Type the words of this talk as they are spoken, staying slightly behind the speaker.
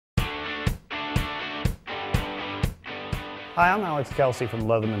Hi, I'm Alex Kelsey from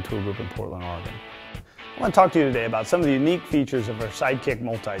Leatherman Tool Group in Portland, Oregon. I want to talk to you today about some of the unique features of our Sidekick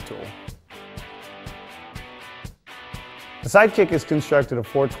multi-tool. The Sidekick is constructed of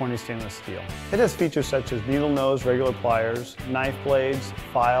 420 stainless steel. It has features such as needle nose, regular pliers, knife blades,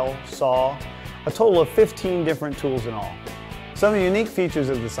 file, saw, a total of 15 different tools in all. Some of the unique features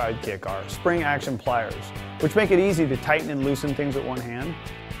of the Sidekick are spring action pliers, which make it easy to tighten and loosen things with one hand,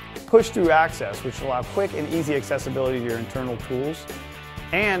 push-through access, which allow quick and easy accessibility to your internal tools,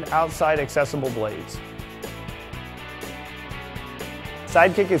 and outside accessible blades.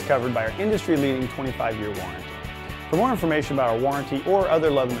 Sidekick is covered by our industry-leading 25-year warranty. For more information about our warranty or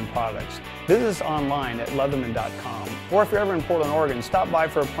other Leatherman products, visit us online at Leatherman.com, or if you're ever in Portland, Oregon, stop by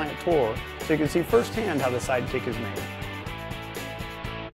for a plant tour so you can see firsthand how the Sidekick is made.